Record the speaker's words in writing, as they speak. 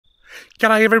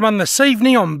G'day everyone, this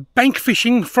evening I'm bank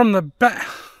fishing from the bait.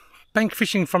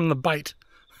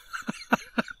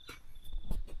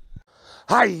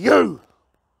 Hey you!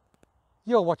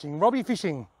 You're watching Robbie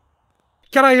Fishing.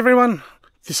 G'day everyone,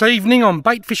 this evening I'm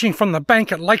bait fishing from the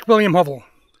bank at Lake William Hovell.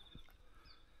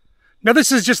 Now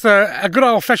this is just a good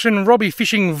old-fashioned Robbie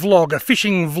fishing vlog, a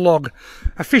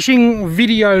fishing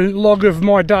video log of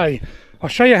my day. I'll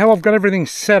show you how I've got everything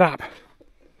set up.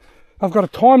 I've got a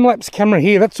time-lapse camera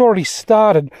here, that's already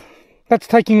started. That's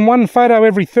taking one photo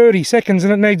every 30 seconds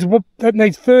and it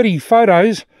needs 30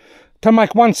 photos to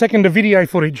make 1 second of video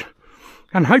footage.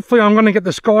 And hopefully I'm going to get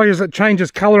the sky as it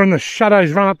changes colour and the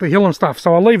shadows run up the hill and stuff,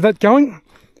 so I'll leave that going.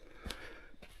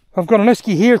 I've got an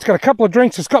esky here, it's got a couple of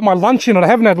drinks, it's got my lunch in it. I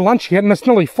haven't had lunch yet and it's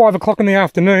nearly 5 o'clock in the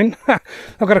afternoon. I've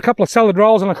got a couple of salad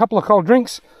rolls and a couple of cold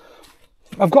drinks.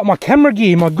 I've got my camera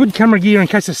gear, my good camera gear in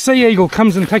case a sea eagle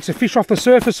comes and takes a fish off the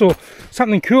surface or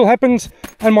something cool happens,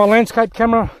 and my landscape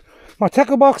camera, my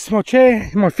tackle box, my chair,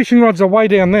 my fishing rods are way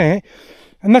down there,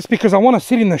 and that's because I want to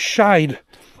sit in the shade.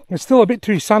 It's still a bit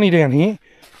too sunny down here.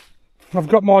 I've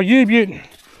got my U-Butte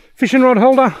fishing rod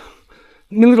holder,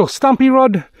 my little stumpy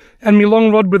rod, and my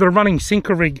long rod with a running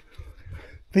sinker rig.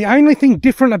 The only thing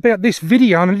different about this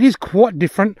video, and it is quite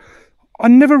different, I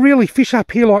never really fish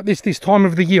up here like this time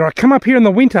of the year. I come up here in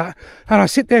the winter and I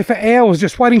sit there for hours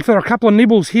just waiting for a couple of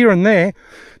nibbles here and there.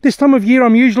 This time of year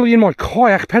I'm usually in my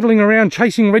kayak paddling around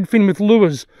chasing redfin with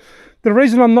lures. The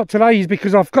reason I'm not today is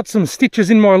because I've got some stitches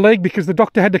in my leg because the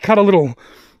doctor had to cut a little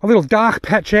dark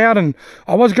patch out, and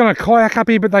I was going to kayak up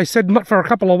here but they said not for a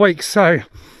couple of weeks, so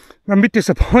I'm a bit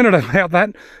disappointed about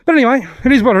that. But anyway,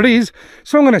 it is what it is.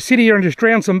 So I'm going to sit here and just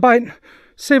drown some bait,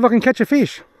 see if I can catch a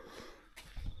fish.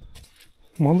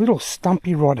 My little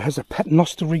stumpy rod has a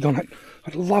paternoster rig on it.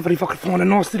 I'd love it if I could find a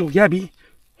nice little yabby.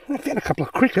 I found a couple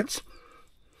of crickets.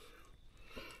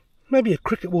 Maybe a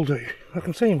cricket will do. I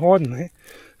can see him hiding there.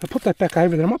 I'll put that back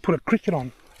over there. I might put a cricket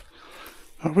on.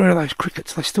 Where are those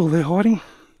crickets? Are they still there hiding?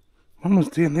 One was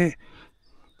down there.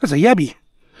 There's a yabby.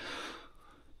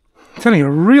 It's only a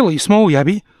really small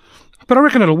yabby, but I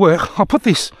reckon it'll work. I'll put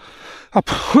this... I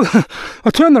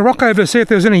turned the rock over to see if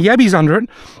there was any yabbies under it,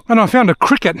 and I found a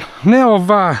cricket. Now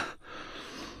I've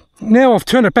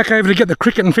turned it back over to get the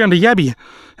cricket and found a yabby.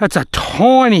 That's a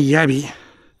tiny yabby,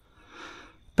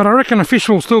 but I reckon a fish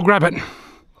will still grab it. Look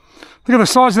at the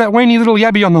size of that weeny little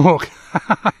yabby on the hook.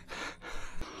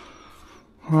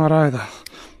 Righto,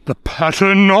 the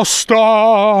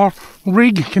paternoster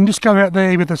rig can just go out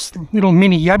there with this little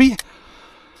mini yabby.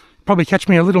 Probably catch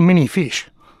me a little mini fish.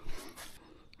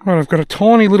 Right, I've got a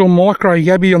tiny little micro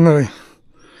yabby on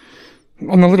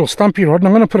the little stumpy rod, and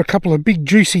I'm going to put a couple of big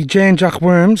juicy janjuck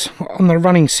worms on the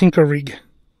running sinker rig.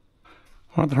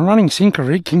 Right, the running sinker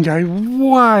rig can go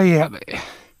way out there.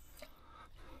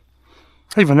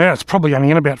 Even now it's probably only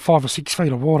in about 5 or 6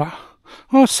 feet of water.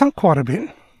 Oh, it's sunk quite a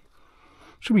bit.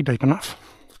 Should be deep enough.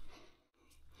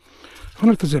 I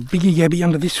wonder if there's a bigger yabby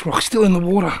under this rock, still in the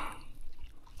water.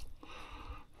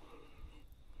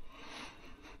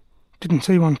 Didn't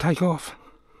see one take off.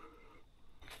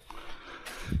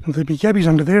 There'll be yabbies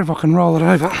under there if I can roll it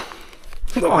over.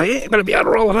 Oh yeah, gotta be able to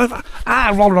roll it over.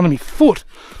 I rolled it onto my foot.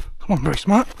 I'm very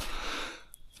smart.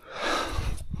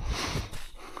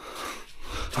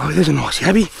 Oh, there's a nice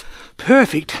yabby.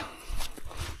 Perfect.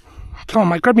 Come on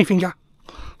mate, grab me finger.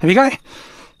 There we go.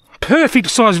 Perfect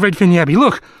size redfin yabby,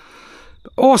 look.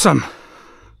 Awesome.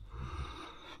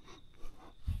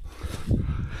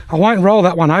 I won't roll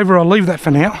that one over, I'll leave that for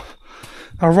now.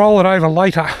 I'll roll it over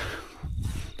later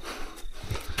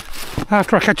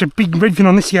after I catch a big redfin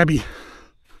on this yabby.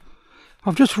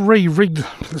 I've just re-rigged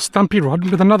the stumpy rod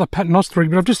with another paternoster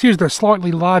rig, but I've just used a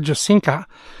slightly larger sinker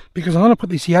because I'm going to put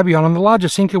this yabby on, and the larger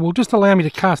sinker will just allow me to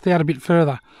cast out a bit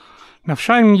further. Now I've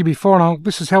shown you before, and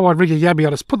this is how I rig a yabby. I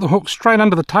just put the hook straight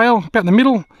under the tail, about in the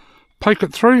middle, poke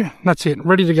it through, and that's it,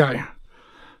 ready to go.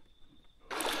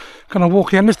 Going to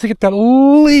walk out just to get that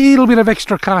little bit of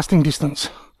extra casting distance.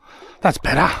 That's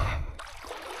better.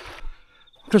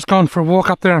 I've just gone for a walk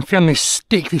up there and found this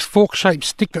stick, this fork-shaped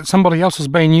stick that somebody else has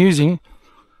been using.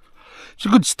 It's a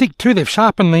good stick too. They've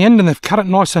sharpened the end and they've cut it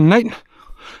nice and neat.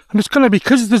 And it's going to,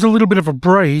 because there's a little bit of a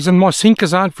breeze and my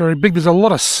sinkers aren't very big, there's a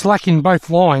lot of slack in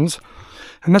both lines,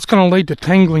 and that's going to lead to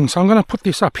tangling. So I'm going to put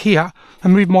this up here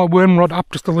and move my worm rod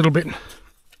up just a little bit.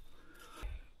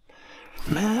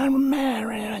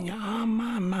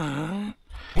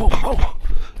 Oh,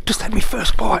 just had my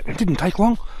first bite. It didn't take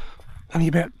long, only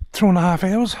about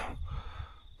 2.5 hours.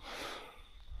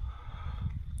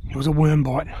 It was a worm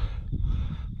bite.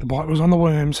 The bite was on the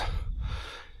worms.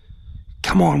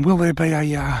 Come on, will there be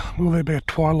a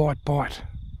Twilight bite?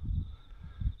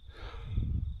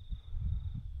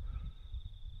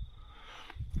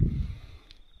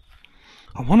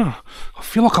 I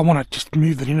feel like I want to just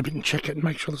move it in a bit and check it and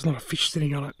make sure there's not a fish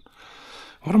sitting on it.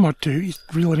 What I might do is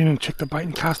reel it in and check the bait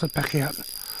and cast it back out.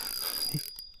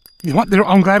 You know what?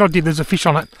 I'm glad I did. There's a fish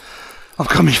on it. I've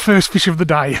got my first fish of the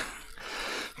day.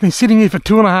 Been sitting here for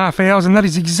 2.5 hours, and that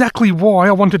is exactly why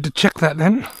I wanted to check that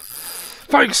then.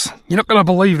 Folks, you're not going to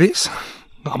believe this.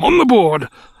 I'm on the board.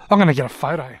 I'm going to get a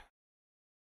photo.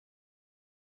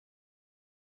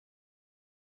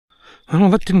 Oh,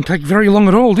 that didn't take very long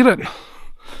at all, did it?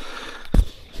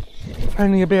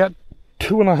 Only about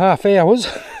 2.5 hours.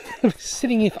 I've been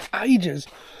sitting here for ages.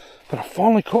 But I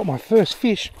finally caught my first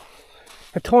fish.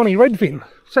 A tiny redfin.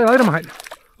 See you later, mate.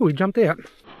 Oh, he jumped out.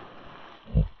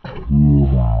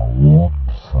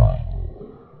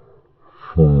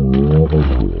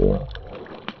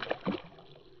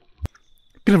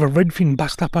 Bit of a redfin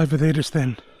bust up over there just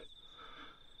then.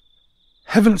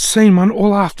 Haven't seen one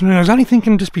all afternoon. I was only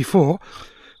thinking just before,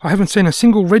 I haven't seen a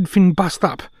single redfin bust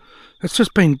up. It's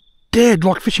just been dead,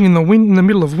 like fishing in the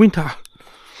middle of winter.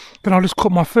 But I just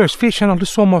caught my first fish and I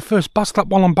just saw my first bust up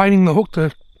while I'm baiting the hook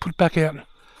to put back out.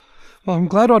 Well, I'm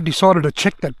glad I decided to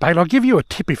check that bait. I'll give you a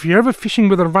tip. If you're ever fishing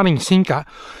with a running sinker,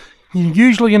 you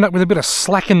usually end up with a bit of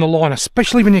slack in the line,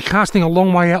 especially when you're casting a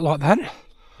long way out like that.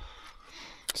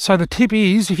 So the tip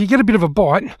is, if you get a bit of a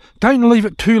bite, don't leave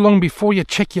it too long before you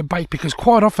check your bait, because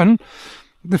quite often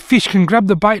the fish can grab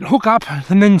the bait, hook up,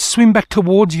 and then swim back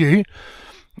towards you,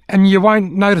 and you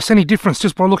won't notice any difference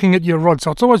just by looking at your rod.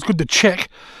 So it's always good to check,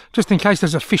 just in case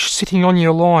there's a fish sitting on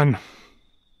your line.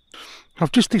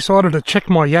 I've just decided to check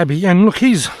my yabby, and look,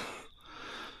 he's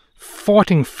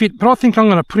fighting fit, but I think I'm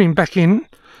going to put him back in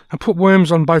and put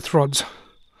worms on both rods.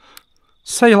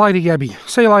 See you later, yabby.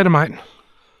 See you later, mate.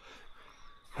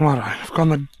 Righto, I've gone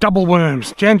the double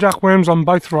worms, Jan-Jack worms on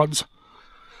both rods.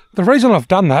 The reason I've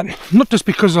done that, not just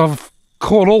because I've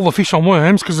caught all the fish on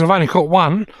worms, because I've only caught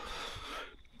one,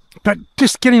 but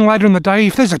just getting later in the day,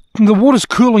 if the water's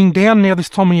cooling down now this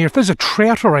time of year, if there's a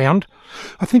trout around,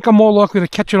 I think I'm more likely to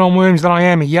catch it on worms than I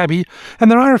am a yabby.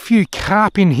 And there are a few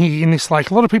carp in here in this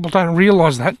lake. A lot of people don't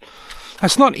realise that.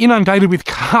 It's not inundated with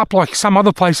carp like some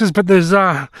other places, but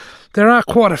there are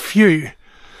quite a few.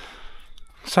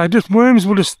 So just worms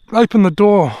will just open the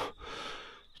door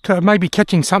to maybe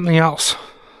catching something else.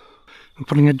 I'm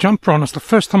putting a jumper on. It's the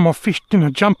first time I've fished in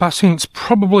a jumper since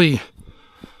probably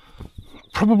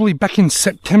back in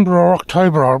September or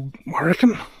October, I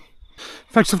reckon.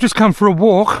 Folks, I've just come for a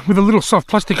walk with a little soft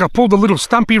plastic. I pulled the little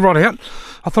stumpy rod out.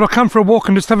 I thought I'd come for a walk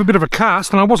and just have a bit of a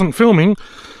cast, and I wasn't filming,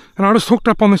 and I just hooked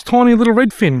up on this tiny little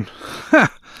redfin.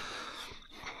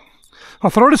 I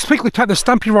thought I'd just quickly take the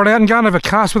stumpy rod out and go and have a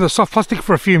cast with a soft plastic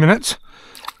for a few minutes,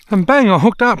 and bang, I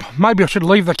hooked up. Maybe I should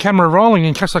leave the camera rolling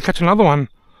in case I catch another one.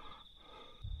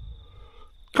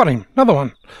 Got him, another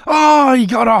one. Oh, he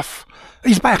got off.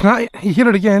 He's back, no, he hit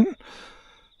it again.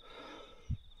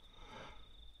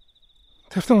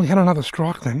 Definitely had another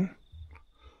strike then.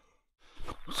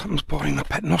 Something's biting the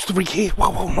paternoster rig here. Whoa,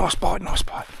 whoa, nice bite, nice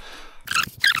bite.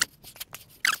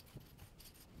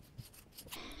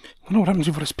 I wonder what happens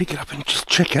if I just pick it up and just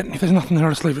check it. And if there's nothing there,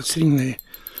 I'll just leave it sitting there.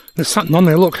 There's something on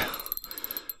there, look.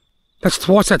 That's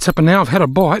twice that's happened now. I've had a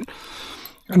bite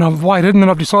and I've waited and then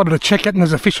I've decided to check it and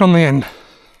there's a fish on the end.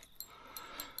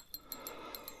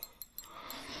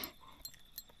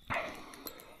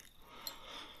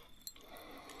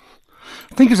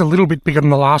 I think it's a little bit bigger than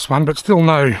the last one, but still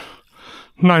no,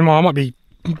 I might be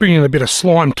bringing in a bit of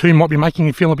slime too, might be making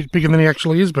him feel a bit bigger than he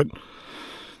actually is, but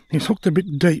he's hooked a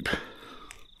bit deep.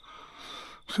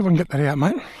 See if I can get that out,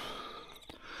 mate.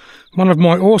 One of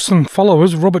my awesome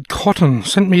followers, Robert Cotton,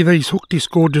 sent me these hook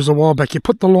disgorgers a while back. You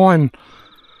put the line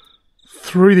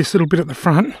through this little bit at the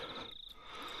front.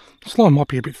 This line might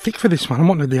be a bit thick for this one. I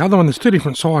might need the other one. There's two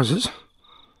different sizes.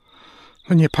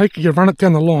 Then you run it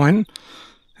down the line,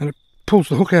 and it pulls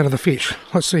the hook out of the fish.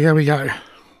 Let's see how we go.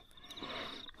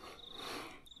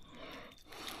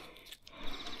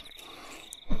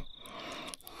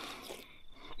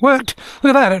 Worked.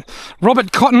 Look at that.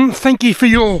 Robert Cotton, thank you for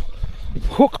your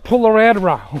hook puller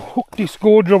outer, hook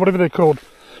disgorger, or whatever they're called.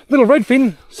 Little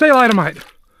redfin. See you later, mate.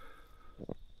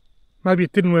 Maybe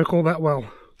it didn't work all that well.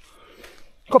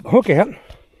 Got the hook out.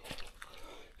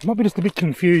 Might be just a bit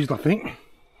confused, I think.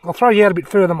 I'll throw you out a bit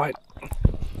further, mate.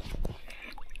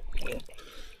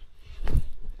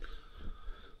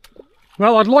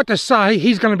 Well, I'd like to say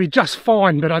he's going to be just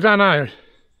fine, but I don't know.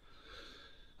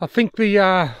 I think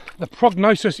the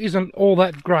prognosis isn't all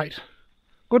that great.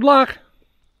 Good luck.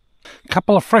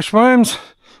 Couple of fresh worms,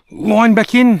 line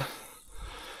back in,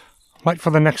 wait for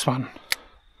the next one.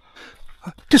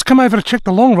 Just come over to check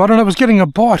the long rod and I was getting a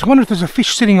bite. I wonder if there's a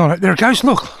fish sitting on it. There it goes,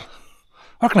 look.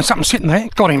 I reckon there's something sitting there.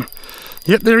 Got him.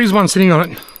 Yep, there is one sitting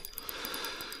on it.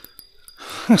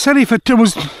 I sat here for, it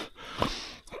was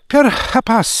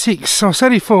about 6:30, so I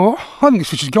sat here for, I think this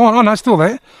fish is gone, oh no, it's still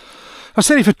there. I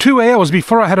sat here for 2 hours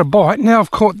before I had a bite. Now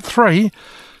I've caught 3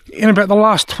 in about the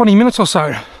last 20 minutes or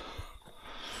so.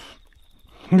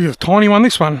 Look at the tiny one,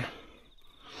 this one.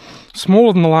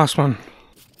 Smaller than the last one.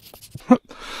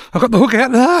 I've got the hook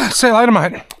out. See you later,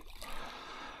 mate.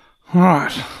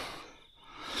 Alright.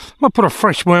 I'll put a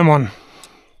fresh worm on.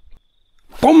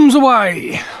 Bombs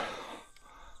away!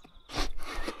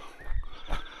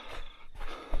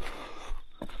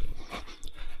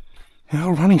 The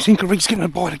old running sinker rig's getting a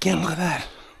bite again, look at that.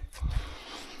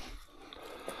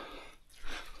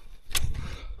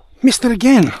 Missed it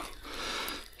again.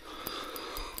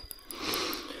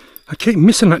 I keep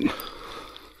missing it.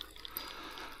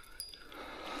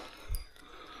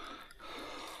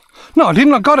 No, I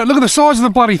didn't. I got it. Look at the size of the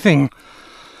bloody thing.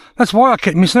 That's why I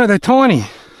keep missing it. They're tiny.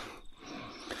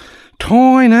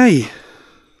 Tiny.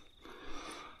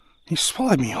 He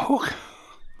swallowed me hook.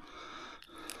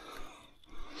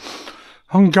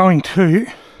 I'm going to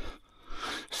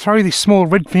throw this small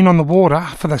redfin on the water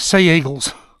for the sea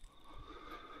eagles.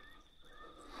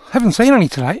 Haven't seen any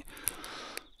today.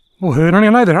 Or heard any. I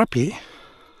know they're up here.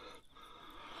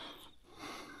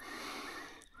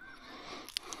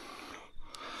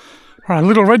 Right,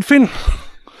 little redfin.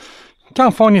 Go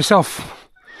and find yourself,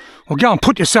 or go and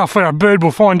put yourself where a bird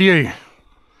will find you.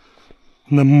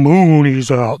 The moon is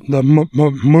out. The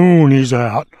moon is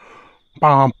out.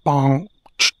 Bang, bang.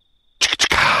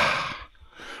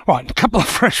 Right, a couple of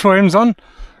fresh worms on.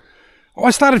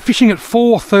 I started fishing at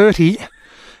 4:30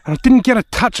 and I didn't get a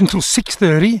touch until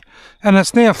 6:30, and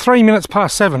it's now 3 minutes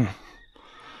past 7.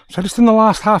 So just in the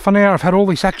last half an hour I've had all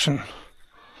this action.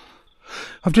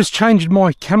 I've just changed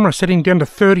my camera setting down to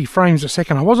 30 frames a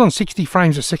second. I was on 60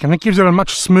 frames a second. It gives it a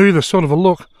much smoother sort of a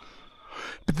look.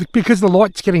 But because the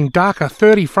light's getting darker,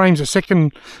 30 frames a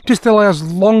second just allows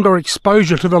longer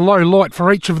exposure to the low light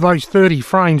for each of those 30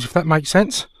 frames, if that makes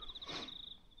sense.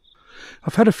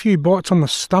 I've had a few bites on the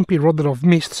stumpy rod that I've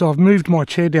missed, so I've moved my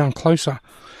chair down closer.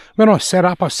 When I set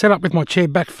up with my chair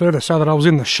back further so that I was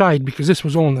in the shade, because this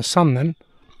was all in the sun then.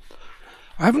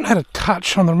 I haven't had a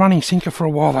touch on the running sinker for a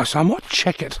while though, so I might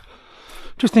check it.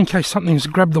 Just in case something's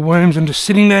grabbed the worms and just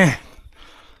sitting there.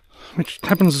 Which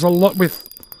happens a lot with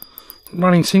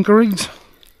running sinker rigs.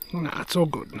 Nah, it's all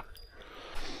good.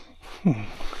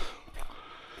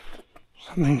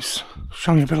 Something's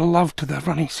showing a bit of love to the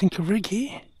running sinker rig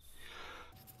here.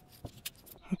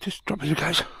 I'll just drop as it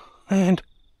goes. And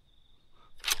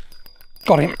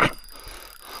got him.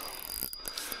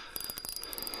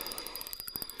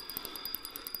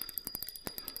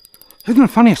 Isn't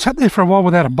it funny? I sat there for a while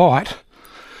without a bite,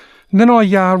 and then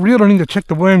I reeled it in to check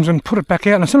the worms and put it back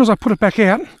out, and as soon as I put it back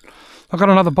out, I got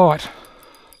another bite.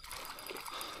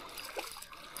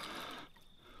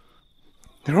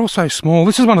 They're all so small.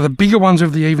 This is one of the bigger ones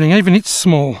of the evening. Even it's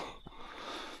small.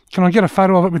 Can I get a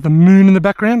photo of it with the moon in the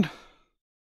background?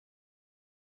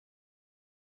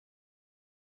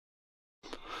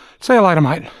 See you later,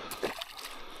 mate.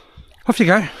 Off you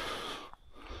go.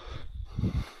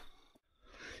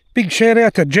 Big shout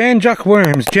out to Jan Juck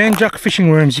Worms, Jan Juck Fishing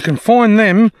Worms. You can find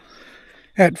them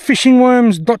at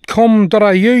fishingworms.com.au.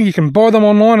 You can buy them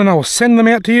online and they will send them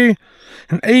out to you.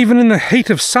 And even in the heat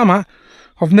of summer,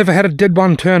 I've never had a dead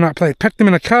one turn up. They pack them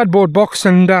in a cardboard box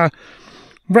and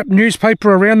wrap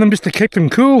newspaper around them just to keep them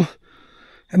cool.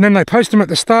 And then they post them at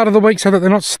the start of the week so that they're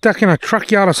not stuck in a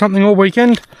truck yard or something all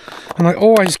weekend. And they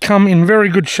always come in very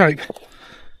good shape.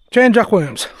 Jan Juck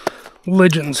Worms,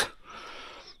 legends.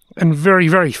 And very,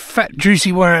 very fat,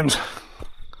 juicy worms.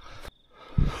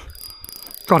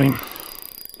 Got him.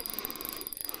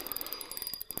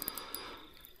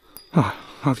 Oh,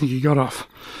 I think he got off.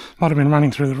 Might have been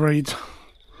running through the reeds.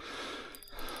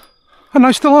 Oh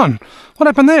no, still on. What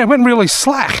happened there? It went really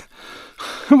slack.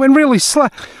 It went really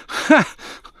slack.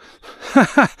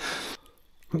 But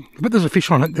there's a fish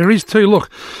on it. There is too. Look,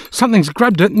 something's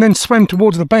grabbed it and then swam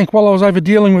towards the bank while I was over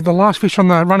dealing with the last fish on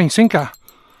the running sinker.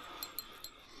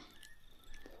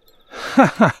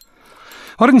 I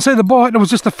didn't see the bite. It was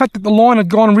just the fact that the line had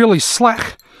gone really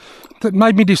slack that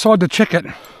made me decide to check it.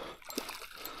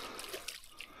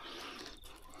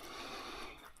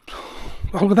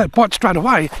 Oh, look at that bite straight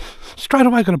away. Straight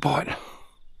away got a bite.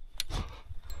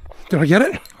 Did I get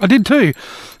it? I did too.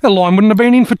 The line wouldn't have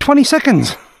been in for 20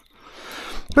 seconds.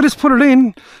 I just put it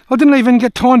in. I didn't even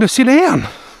get time to sit down.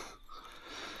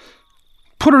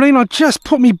 Put it in, I just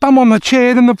put my bum on the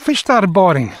chair, then the fish started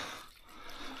biting.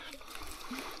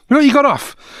 You know what you got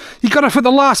off? You got off at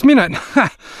the last minute. Well,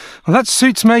 that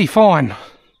suits me fine.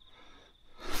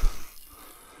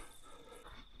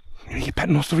 Skip that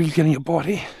nostril, he's getting a bite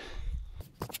here.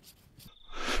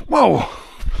 Whoa!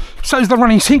 So's the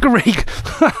running sinker rig.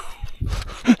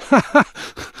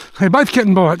 They're both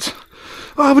getting bites.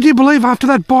 Oh, would you believe after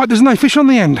that bite there's no fish on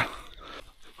the end?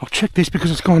 I'll check this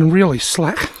because it's gone really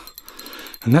slack.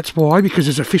 And that's why, because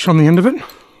there's a fish on the end of it.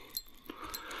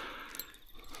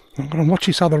 I'm going to watch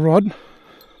this other rod.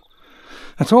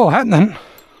 That's all happening.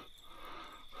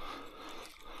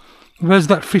 There's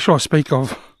that fish I speak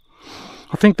of.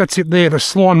 I think that's it there, the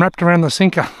slime wrapped around the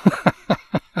sinker.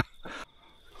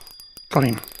 Got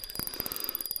him.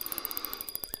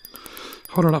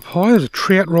 Hold it up high, there's a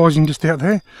trout rising just out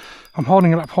there. I'm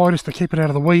holding it up high just to keep it out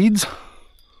of the weeds.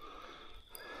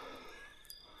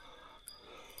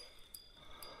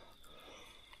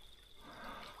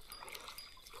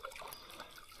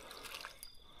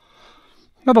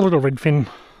 Another little redfin.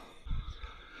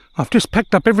 I've just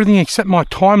packed up everything except my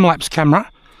time-lapse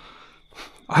camera.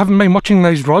 I haven't been watching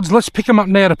these rods. Let's pick them up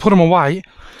now to put them away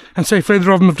and see if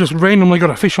either of them have just randomly got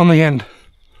a fish on the end.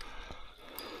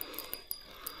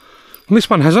 And this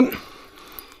one hasn't.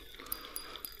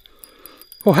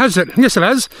 Or has it? Yes, it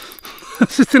has.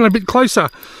 It's just in a bit closer.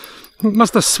 It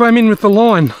must have swam in with the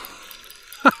line.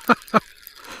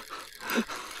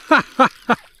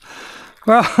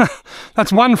 Well,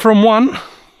 that's one from one.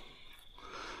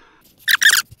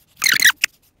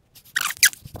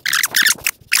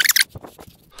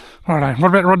 Alright, what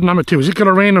about rod number 2? Has it got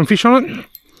a random fish on it?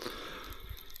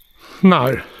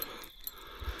 No.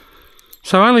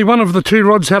 So only one of the 2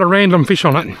 rods had a random fish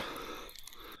on it.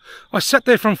 I sat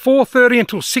there from 4:30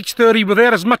 until 6:30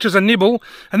 without as much as a nibble,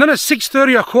 and then at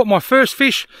 6:30 I caught my first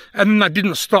fish, and then I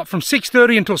didn't stop. From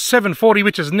 6:30 until 7:40,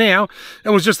 which is now,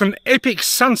 it was just an epic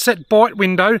sunset bite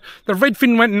window. The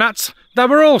redfin went nuts. They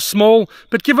were all small,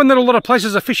 but given that a lot of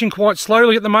places are fishing quite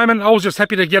slowly at the moment, I was just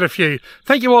happy to get a few.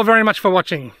 Thank you all very much for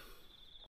watching.